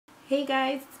Hey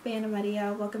guys, it's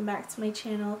Anamaria. Welcome back to my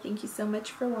channel. Thank you so much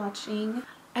for watching.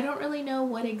 I don't really know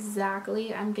what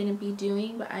exactly I'm going to be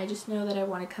doing, but I just know that I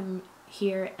want to come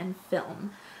here and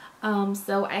film.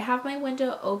 So I have my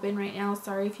window open right now.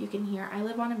 Sorry if you can hear. I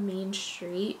live on a main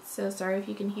street, so sorry if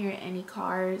you can hear any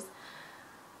cars.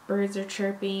 Birds are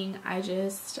chirping. I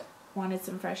just wanted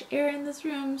some fresh air in this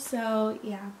room, so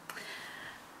yeah.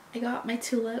 I got my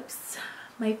tulips.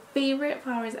 My favorite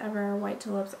flowers ever are white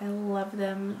tulips. I love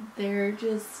them. They're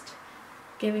just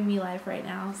giving me life right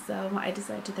now, so I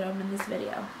decided to throw them in this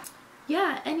video.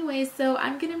 Yeah, anyway, so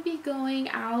I'm gonna be going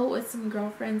out with some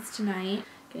girlfriends tonight.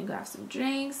 Gonna go have some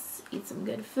drinks, eat some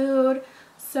good food.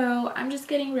 So I'm just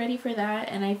getting ready for that,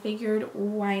 and I figured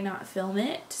why not film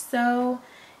it. So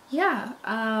yeah,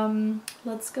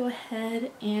 let's go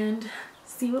ahead and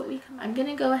see what we come. I'm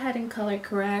gonna go ahead and color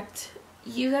correct.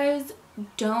 You guys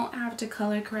don't have to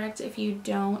color correct if you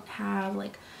don't have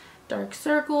like dark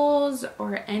circles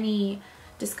or any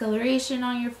discoloration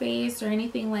on your face or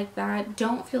anything like that.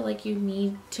 Don't feel like you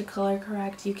need to color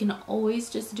correct. You can always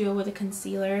just do it with a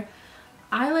concealer.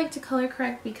 I like to color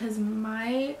correct because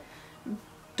my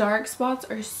dark spots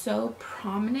are so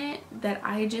prominent that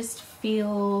I just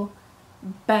feel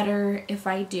better if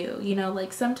I do. You know,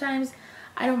 like sometimes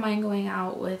I don't mind going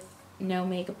out with no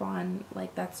makeup on,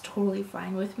 like that's totally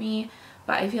fine with me,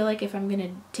 but I feel like if I'm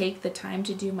gonna take the time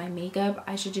to do my makeup,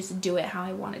 I should just do it how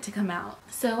I want it to come out.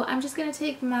 So I'm just gonna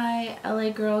take my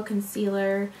LA Girl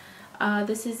concealer.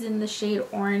 This is in the shade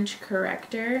Orange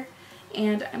Corrector,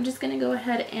 and I'm just gonna go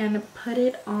ahead and put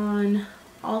it on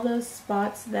all those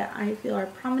spots that I feel are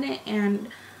prominent and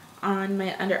on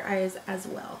my under eyes as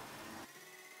well.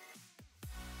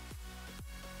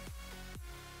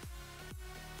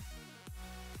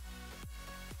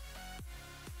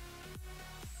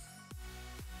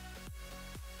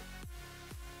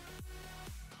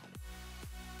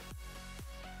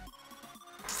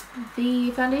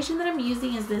 The foundation that I'm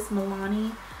using is this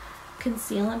Milani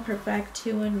Conceal and Perfect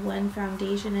 2-in-1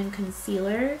 foundation and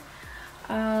concealer.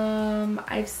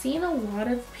 I've seen a lot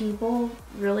of people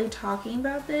really talking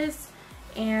about this,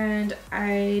 and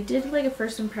I did like a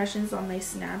first impressions on my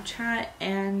Snapchat,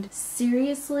 and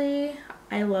seriously,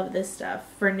 I love this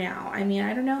stuff for now. I mean,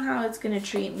 I don't know how it's gonna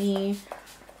treat me,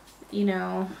 you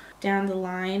know, down the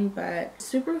line, but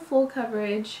super full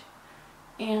coverage.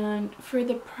 And for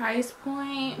the price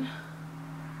point,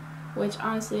 which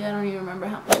honestly I don't even remember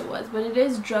how much it was, but it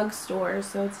is drugstore,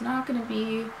 so it's not going to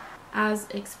be as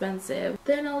expensive.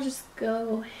 Then I'll just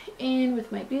go in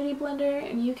with my beauty blender,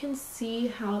 and you can see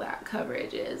how that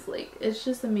coverage is. Like, it's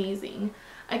just amazing.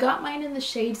 I got mine in the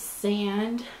shade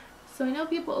Sand. So I know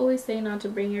people always say not to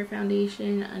bring your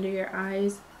foundation under your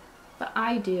eyes, but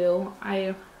I do.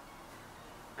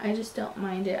 I just don't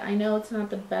mind it. I know it's not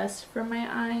the best for my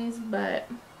eyes, but,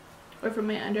 or for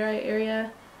my under eye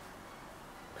area,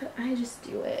 but I just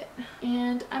do it.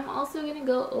 And I'm also going to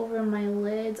go over my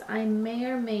lids. I may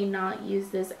or may not use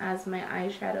this as my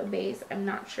eyeshadow base. I'm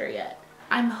not sure yet.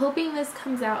 I'm hoping this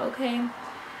comes out okay,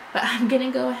 but I'm going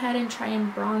to go ahead and try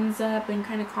and bronze up and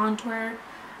kind of contour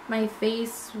my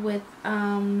face with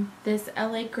this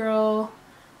LA Girl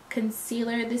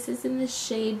concealer. This is in the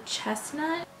shade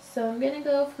Chestnut. So I'm going to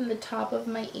go from the top of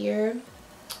my ear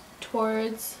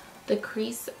towards the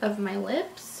crease of my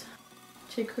lips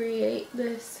to create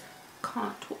this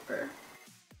contour.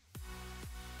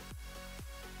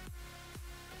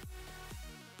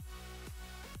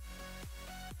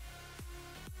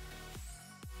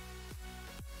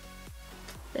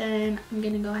 Then I'm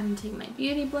going to go ahead and take my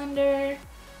beauty blender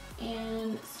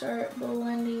and start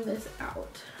blending this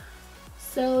out.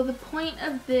 So the point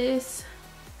of this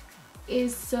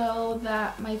is so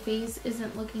that my face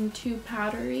isn't looking too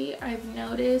powdery. I've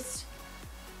noticed,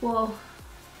 well,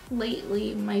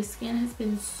 lately my skin has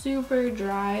been super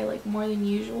dry, like more than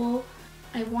usual.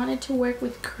 I wanted to work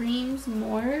with creams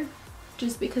more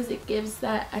just because it gives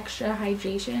that extra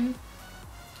hydration,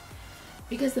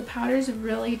 because the powders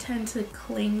really tend to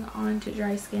cling onto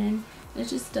dry skin. It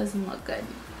just doesn't look good.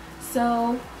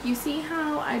 So you see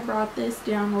how I brought this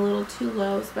down a little too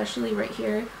low, especially right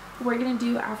here. What we're going to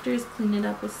do after is clean it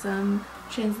up with some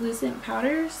translucent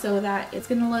powder so that it's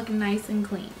going to look nice and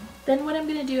clean. Then what I'm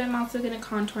going to do, I'm also going to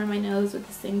contour my nose with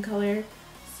the same color.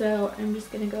 So I'm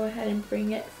just going to go ahead and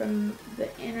bring it from the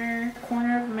inner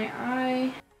corner of my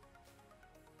eye.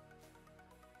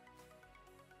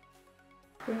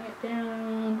 Bring it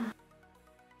down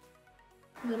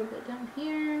a little bit down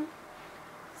here.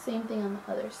 Same thing on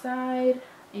the other side.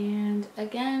 And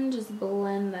again, just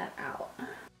blend that out.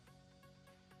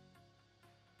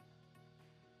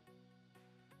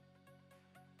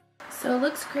 So it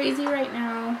looks crazy right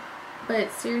now, but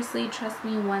seriously, trust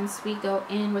me, once we go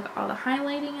in with all the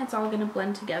highlighting, it's all going to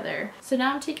blend together. So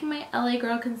now I'm taking my LA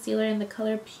Girl concealer in the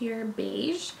color Pure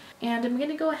Beige, and I'm going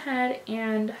to go ahead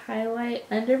and highlight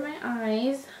under my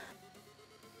eyes.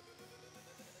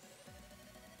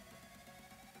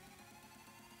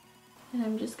 And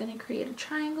I'm just going to create a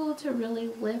triangle to really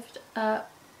lift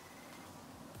up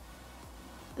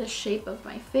the shape of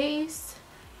my face.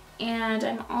 And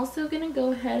I'm also going to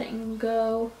go ahead and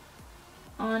go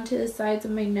onto the sides of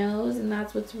my nose, and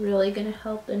that's what's really going to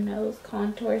help the nose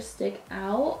contour stick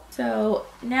out. So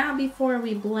now before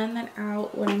we blend that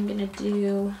out, what I'm going to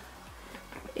do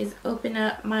is open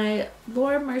up my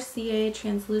Laura Mercier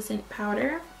translucent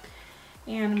powder,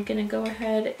 and I'm going to go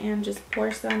ahead and just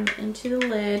pour some into the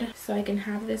lid so I can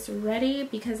have this ready,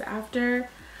 because after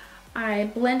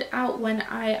I blend out one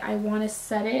eye, I want to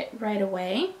set it right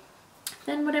away.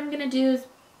 Then what I'm going to do is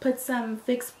put some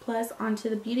Fix Plus onto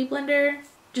the Beauty Blender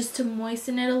just to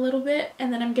moisten it a little bit,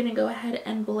 and then I'm going to go ahead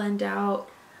and blend out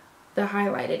the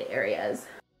highlighted areas.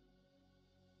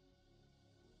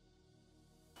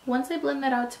 Once I blend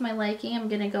that out to my liking, I'm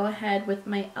going to go ahead with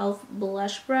my e.l.f.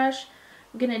 blush brush.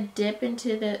 I'm going to dip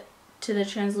into the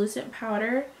translucent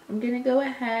powder. I'm going to go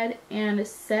ahead and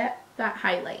set that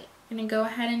highlight. I'm going to go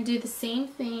ahead and do the same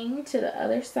thing to the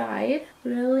other side,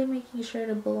 really making sure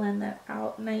to blend that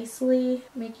out nicely,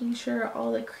 making sure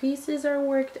all the creases are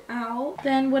worked out.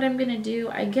 Then what I'm going to do,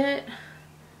 I get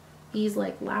these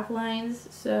like laugh lines,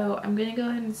 so I'm going to go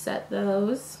ahead and set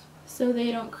those so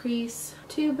they don't crease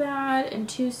too bad and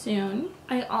too soon.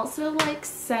 I also like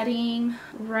setting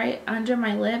right under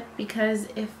my lip, because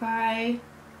if I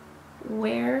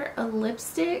wear a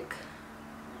lipstick,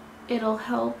 it'll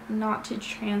help not to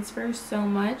transfer so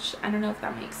much. I don't know if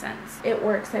that makes sense. It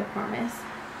works, I promise.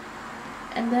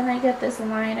 And then I get this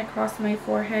line across my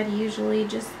forehead, usually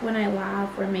just when I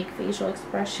laugh or make facial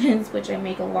expressions, which I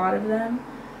make a lot of them.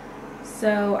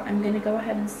 So I'm going to go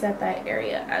ahead and set that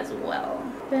area as well.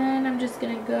 Then I'm just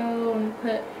going to go and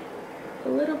put a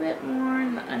little bit more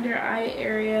in the under eye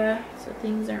area so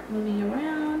things aren't moving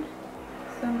around.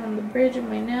 Some on the bridge of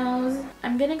my nose.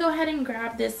 I'm going to go ahead and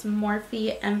grab this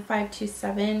Morphe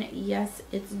M527. Yes,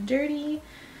 it's dirty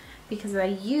because I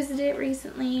used it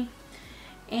recently.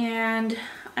 And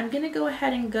I'm going to go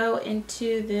ahead and go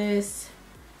into this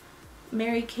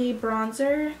Mary Kay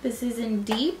bronzer. This is in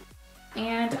Deep.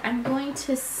 And I'm going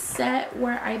to set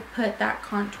where I put that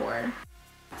contour.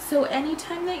 So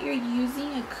anytime that you're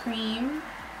using a cream,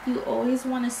 you always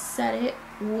want to set it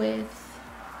with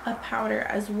a powder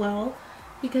as well,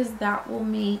 because that will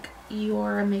make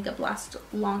your makeup last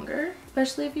longer.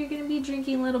 Especially if you're going to be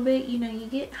drinking a little bit, you know, you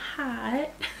get hot.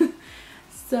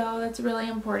 So that's really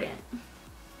important.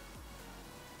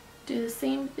 Do the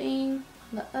same thing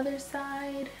on the other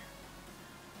side.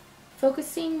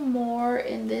 Focusing more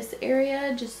in this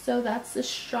area, just so that's the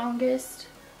strongest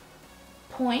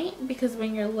point, because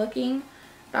when you're looking,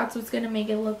 that's what's going to make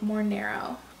it look more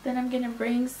narrow. Then I'm going to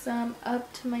bring some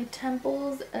up to my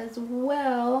temples as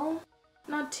well.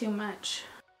 Not too much.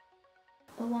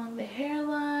 Along the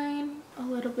hairline, a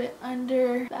little bit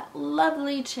under that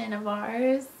lovely chin of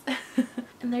ours.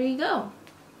 And there you go.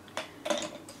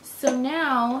 So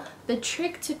now the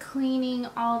trick to cleaning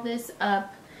all this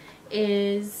up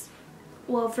is,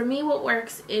 well, for me what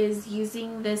works is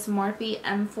using this Morphe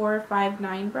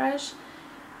M459 brush.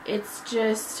 It's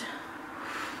just,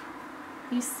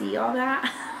 you see all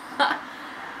that?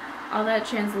 All that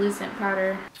translucent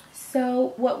powder.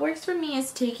 So what works for me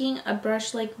is taking a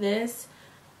brush like this.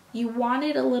 You want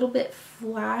it a little bit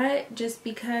flat, just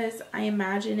because I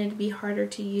imagine it'd be harder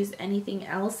to use anything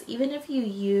else. Even if you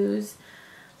use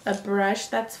a brush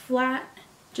that's flat,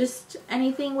 just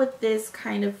anything with this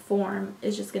kind of form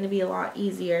is just going to be a lot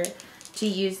easier to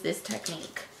use this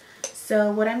technique.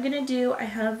 So what I'm going to do, I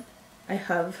have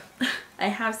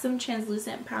some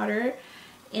translucent powder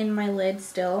in my lid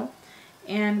still,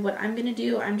 and what I'm going to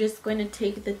do, I'm just going to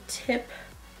take the tip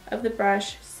of the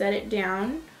brush, set it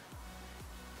down,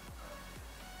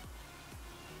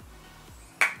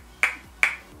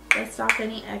 let's stop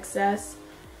any excess,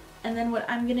 and then what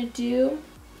I'm going to do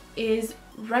is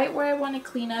right where I want to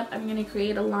clean up, I'm going to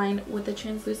create a line with the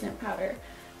translucent powder.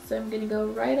 So I'm going to go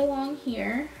right along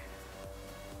here.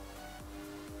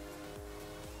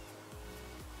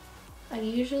 I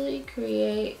usually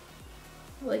create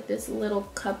like this little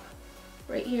cup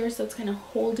right here, so it's kind of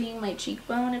holding my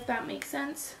cheekbone, if that makes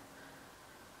sense.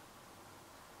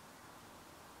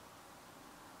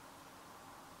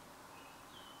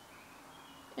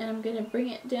 And I'm going to bring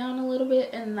it down a little bit,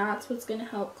 and that's what's going to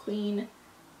help clean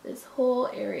this whole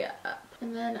area up.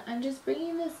 And then I'm just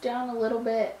bringing this down a little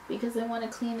bit because I want to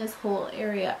clean this whole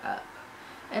area up.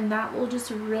 and that will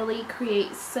just really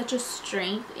create such a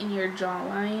strength in your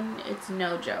jawline. It's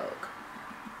no joke.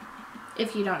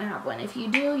 If you don't have one. If you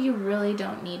do, you really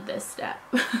don't need this step.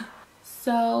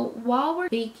 So while we're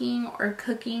baking or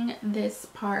cooking this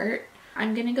part,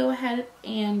 I'm gonna go ahead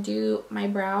and do my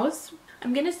brows.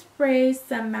 I'm gonna spray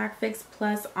some MAC Fix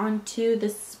Plus onto the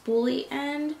spoolie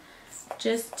end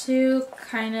just to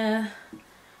kind of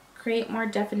create more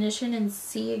definition and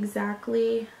see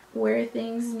exactly where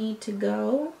things need to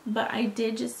go. But I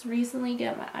did just recently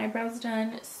get my eyebrows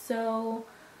done, so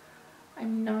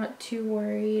I'm not too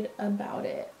worried about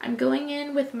it. I'm going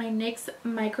in with my NYX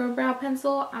Micro Brow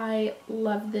Pencil. I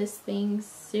love this thing,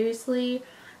 seriously.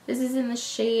 This is in the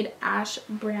shade Ash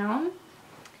Brown.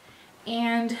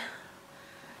 And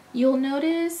you'll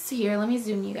notice, here, let me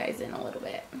zoom you guys in a little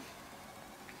bit.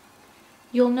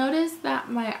 You'll notice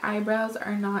that my eyebrows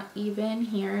are not even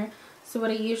here. So what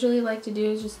I usually like to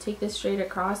do is just take this straight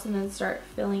across and then start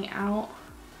filling out,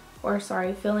 or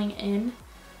sorry, filling in.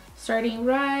 Starting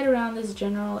right around this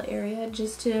general area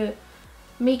just to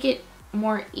make it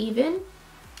more even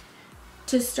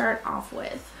to start off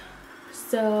with.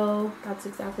 So that's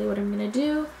exactly what I'm gonna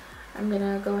do. I'm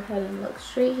gonna go ahead and look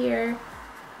straight here.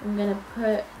 I'm gonna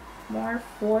put more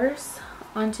force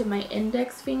onto my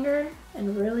index finger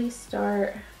and really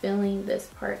start filling this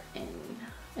part in.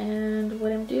 And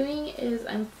what I'm doing is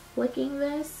I'm flicking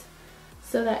this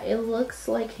so that it looks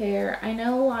like hair. I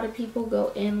know a lot of people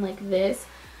go in like this.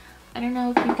 I don't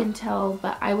know if you can tell,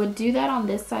 but I would do that on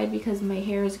this side because my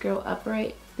hairs grow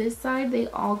upright. This side, they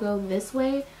all go this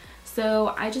way.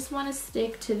 So I just want to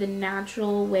stick to the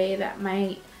natural way that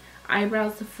my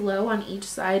eyebrows flow on each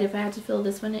side. If I had to fill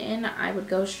this one in, I would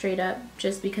go straight up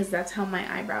just because that's how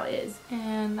my eyebrow is.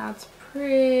 And that's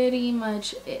pretty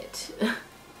much it.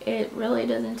 It really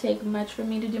doesn't take much for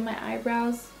me to do my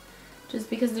eyebrows just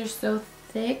because they're so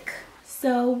thick.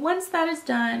 So once that is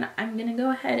done, I'm going to go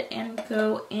ahead and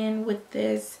go in with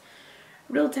this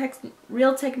Real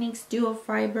Techniques Duo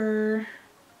Fiber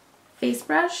face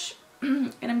brush.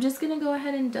 And I'm just going to go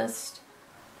ahead and dust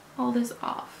all this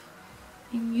off.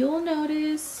 And you'll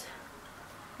notice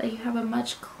that you have a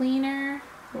much cleaner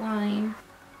line.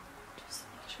 Just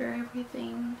make sure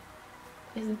everything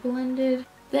is blended.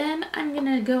 Then I'm going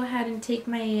to go ahead and take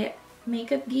my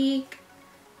Makeup Geek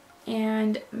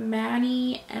and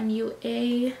Manny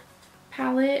MUA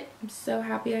palette. I'm so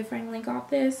happy I finally got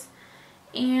this.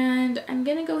 And I'm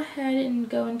gonna go ahead and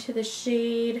go into the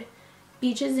shade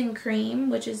Beaches and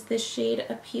Cream, which is this shade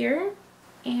up here.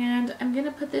 And I'm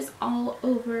gonna put this all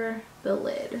over the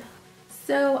lid.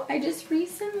 So I just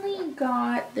recently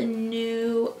got the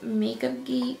new Makeup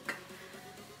Geek,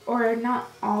 or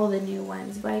not all the new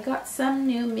ones, but I got some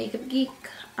new Makeup Geek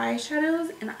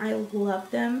eyeshadows and I love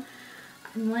them.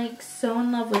 I'm like so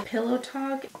in love with Pillow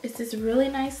Talk. It's this really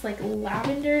nice like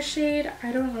lavender shade.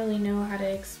 I don't really know how to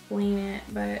explain it,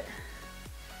 but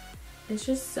it's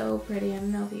just so pretty. I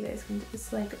don't know if you guys can.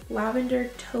 It's like lavender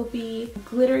taupey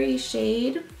glittery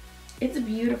shade. It's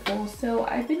beautiful. So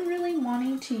I've been really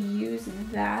wanting to use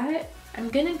that. I'm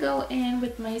gonna go in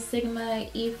with my Sigma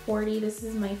E40. This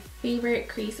is my favorite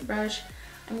crease brush.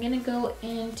 I'm gonna go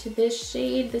into this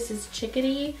shade. This is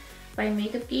Chickadee by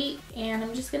Makeup Geek, and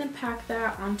I'm just gonna pack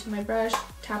that onto my brush,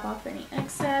 tap off any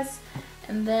excess,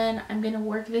 and then I'm gonna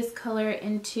work this color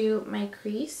into my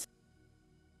crease.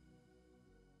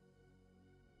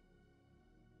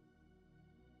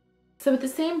 So with the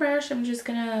same brush, I'm just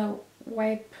gonna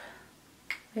wipe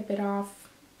it off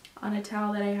on a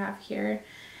towel that I have here.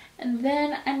 And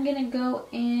then I'm gonna go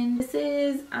in, this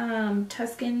is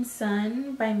Tuscan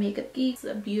Sun by Makeup Geek. It's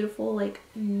a beautiful like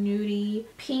nudie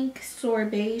pink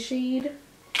sorbet shade.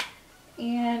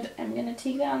 And I'm gonna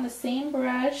take that on the same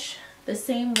brush, the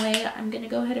same way. I'm gonna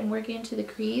go ahead and work it into the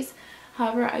crease.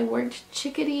 However, I worked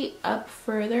Chickadee up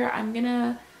further. I'm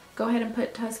gonna go ahead and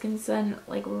put Tuscan Sun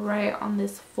like right on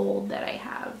this fold that I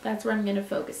have. That's where I'm gonna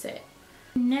focus it.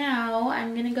 Now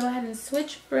I'm gonna go ahead and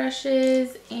switch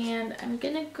brushes, and I'm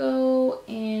gonna go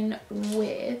in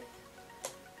with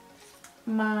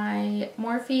my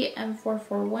Morphe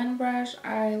M441 brush.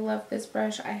 I love this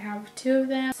brush. I have two of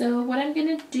them. So what I'm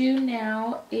gonna do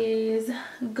now is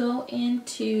go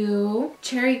into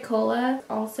Cherry Cola,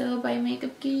 also by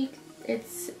Makeup Geek.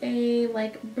 It's a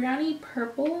like brownie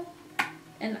purple,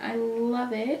 and I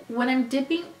love it. When I'm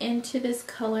dipping into this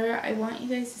color, I want you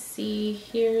guys to see,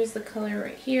 here's the color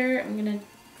right here. I'm gonna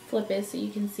flip it so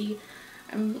you can see.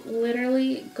 I'm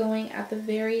literally going at the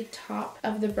very top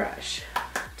of the brush.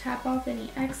 Tap off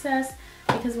any excess,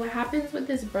 because what happens with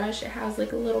this brush, it has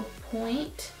like a little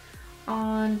point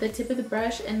on the tip of the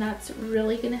brush, and that's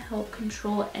really going to help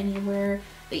control anywhere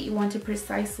that you want to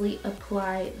precisely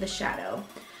apply the shadow.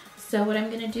 So what I'm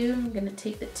going to do, I'm going to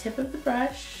take the tip of the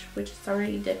brush, which is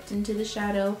already dipped into the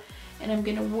shadow, and I'm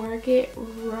going to work it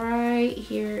right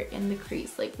here in the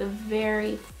crease, like the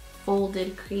very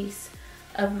folded crease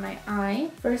of my eye.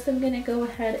 First I'm going to go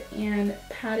ahead and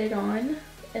pat it on,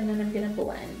 and then I'm going to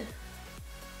blend.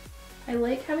 I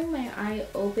like having my eye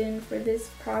open for this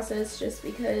process just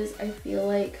because I feel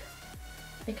like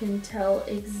I can tell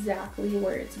exactly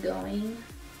where it's going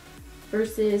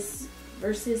versus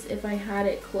if I had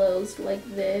it closed like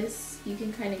this, you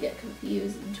can kind of get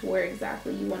confused into where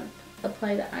exactly you want to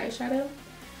apply the eyeshadow.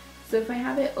 So if I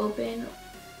have it open,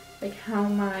 like how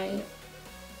my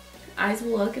eyes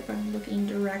will look if I'm looking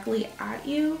directly at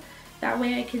you, that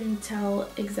way I can tell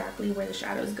exactly where the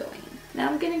shadow is going. Now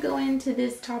I'm going to go into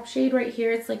this top shade right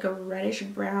here. It's like a reddish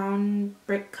brown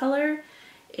brick color.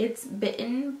 It's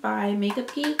Bitten by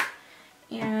Makeup Geek.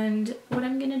 And what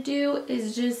I'm going to do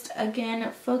is just,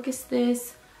 again, focus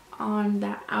this on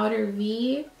that outer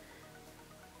V.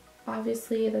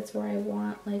 Obviously, that's where I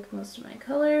want like most of my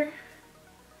color.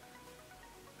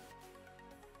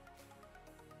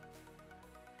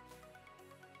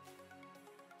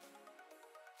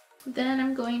 Then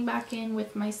I'm going back in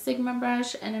with my Sigma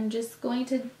brush, and I'm just going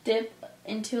to dip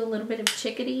into a little bit of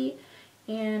Chickadee,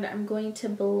 and I'm going to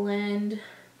blend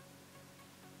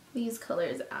these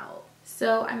colors out.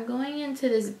 So I'm going into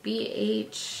this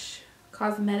BH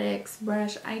Cosmetics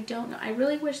brush. I don't know, I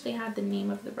really wish they had the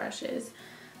name of the brushes,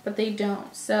 but they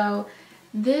don't. So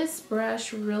this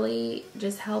brush really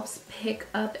just helps pick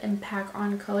up and pack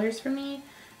on colors for me.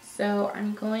 So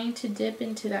I'm going to dip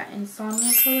into that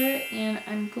Insomnia color, and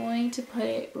I'm going to put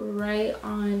it right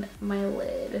on my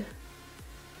lid.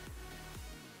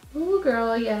 Ooh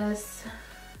girl, yes.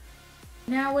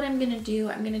 Now what I'm going to do,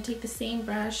 I'm going to take the same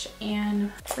brush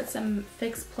and put some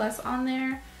Fix Plus on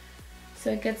there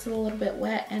so it gets a little bit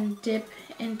wet, and dip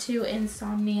into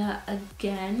Insomnia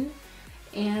again.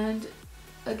 And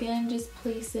again, just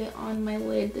place it on my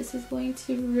lid. This is going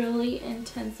to really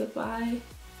intensify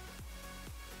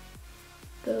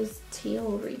those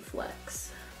teal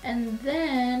reflex. And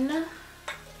then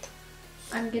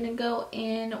I'm gonna go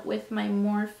in with my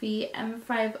Morphe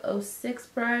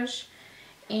M506 brush,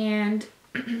 and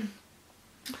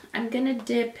I'm gonna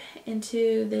dip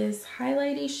into this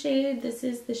highlighty shade. This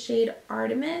is the shade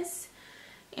Artemis,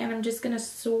 and I'm just gonna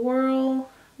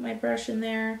swirl my brush in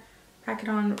there, pack it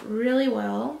on really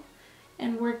well,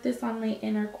 and work this on my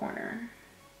inner corner.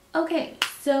 Okay,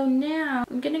 so now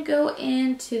I'm gonna go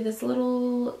into this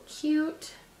little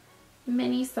cute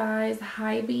mini size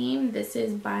high beam. This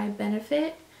is by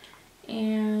Benefit,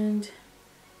 and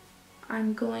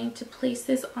I'm going to place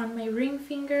this on my ring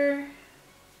finger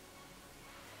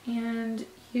and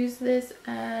use this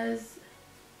as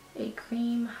a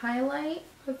cream highlight.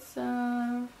 Put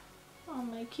some on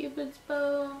my Cupid's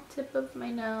bow, tip of my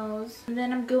nose. And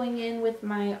then I'm going in with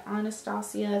my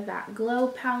Anastasia That Glow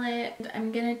palette.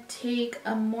 I'm gonna take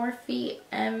a Morphe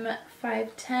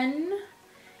M510,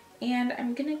 and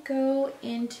I'm gonna go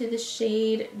into the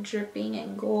shade Dripping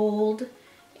in Gold,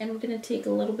 and I'm gonna take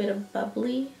a little bit of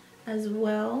Bubbly as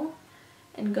well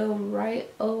and go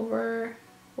right over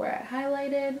where I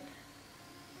highlighted.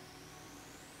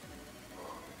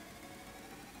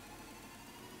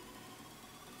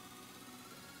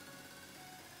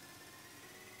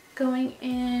 Going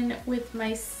in with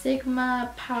my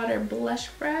Sigma powder blush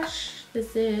brush.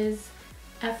 This is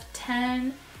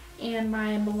F10, and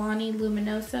my Milani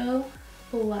Luminoso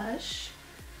blush.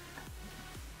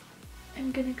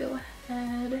 I'm gonna go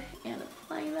ahead and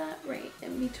apply that right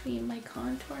in between my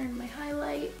contour and my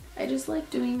highlight. I just like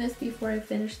doing this before I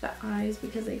finish the eyes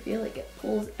because I feel like it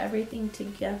pulls everything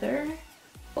together.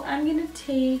 I'm gonna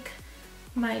take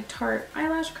my Tarte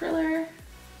eyelash curler.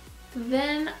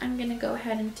 Then I'm gonna go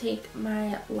ahead and take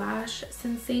my Lash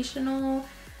Sensational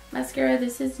mascara.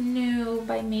 This is new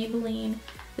by Maybelline.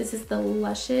 This is the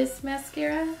Luscious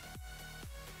mascara.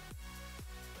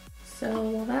 So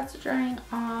while that's drying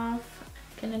off,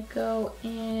 I'm gonna go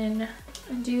in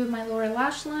and do my lower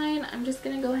lash line. I'm just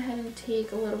gonna go ahead and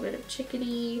take a little bit of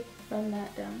Chickadee, run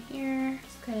that down here.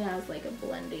 Just kind of has like a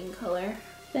blending color.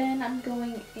 Then I'm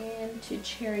going into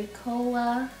Cherry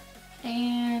Cola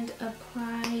and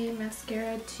apply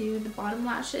mascara to the bottom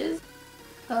lashes.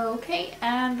 Okay,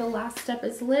 and the last step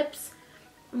is lips.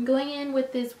 I'm going in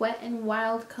with this Wet n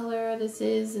Wild color. This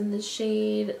is in the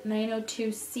shade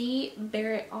 902C,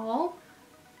 Bear It All.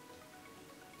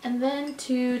 And then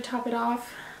to top it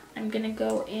off, I'm gonna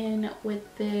go in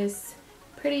with this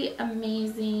pretty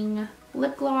amazing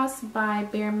lip gloss by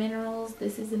Bare Minerals.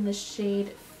 This is in the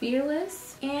shade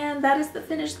Fearless. And that is the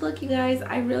finished look, you guys.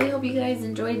 I really hope you guys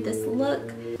enjoyed this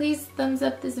look. Please thumbs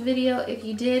up this video if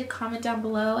you did, comment down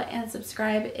below, and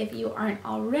subscribe if you aren't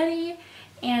already.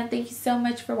 And thank you so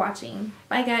much for watching.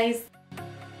 Bye, guys.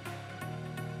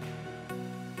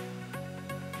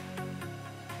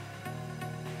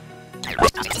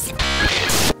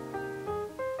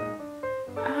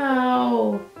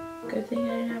 Ow! Good thing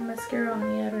I didn't have mascara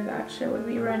on yet, or that shit would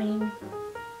be running.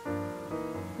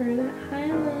 For that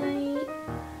highlight,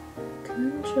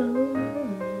 control.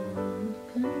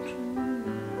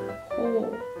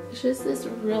 Oh, it's just this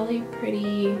really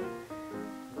pretty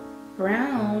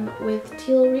brown with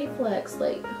teal reflex.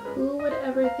 Like, who would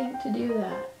ever think to do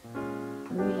that?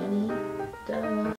 Manny.